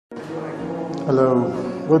Hello,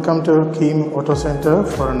 welcome to Keem Auto Center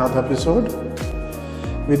for another episode.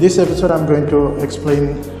 With this episode I'm going to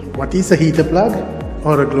explain what is a heater plug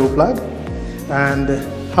or a glow plug and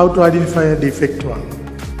how to identify a defect one.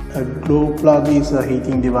 A glow plug is a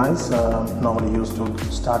heating device normally used to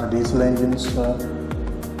start diesel engines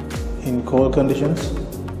in cold conditions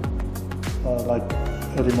like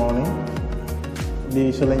early morning.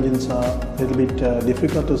 Diesel engines are a little bit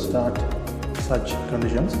difficult to start such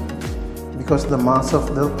conditions because the mass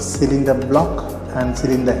of the cylinder block and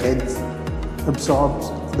cylinder heads absorbs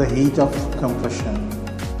the heat of compression.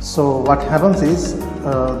 So what happens is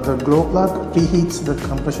the glow plug preheats the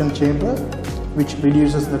compression chamber, which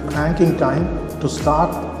reduces the cranking time to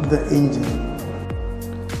start the engine.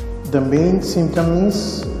 The main symptom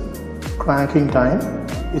is cranking time.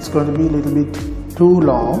 It's going to be a little bit too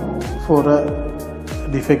long for a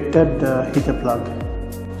defected heater plug.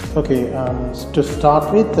 Okay, to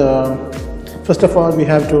start with, first of all we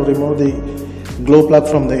have to remove the glow plug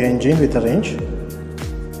from the engine with a wrench.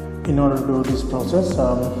 In order to do this process,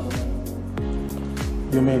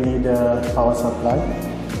 you may need a power supply,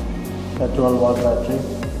 a 12-volt battery,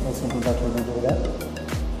 a simple battery will do that,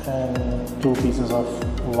 and 2 pieces of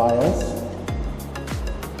wires.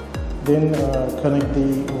 Then connect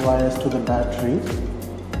the wires to the battery.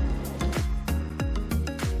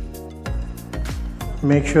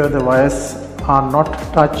 Make sure the wires are not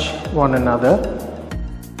touch one another.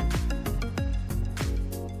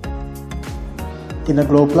 In a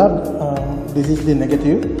glow plug, this is the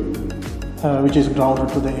negative, which is grounded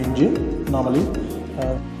to the engine normally.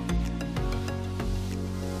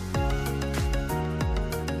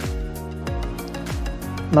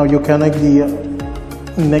 Now you connect the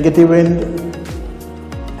negative end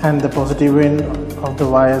and the positive end of the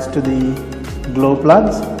wires to the glow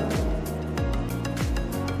plugs.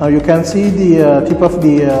 Now you can see the tip of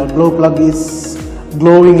the glow plug is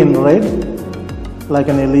glowing in red like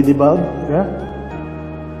an LED bulb. Yeah?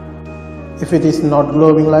 If it is not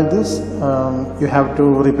glowing like this, you have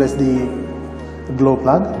to replace the glow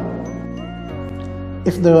plug.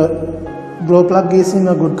 If the glow plug is in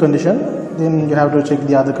a good condition, then you have to check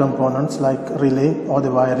the other components like relay or the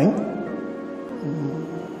wiring.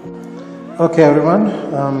 Okay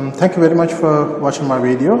everyone, thank you very much for watching my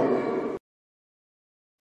video.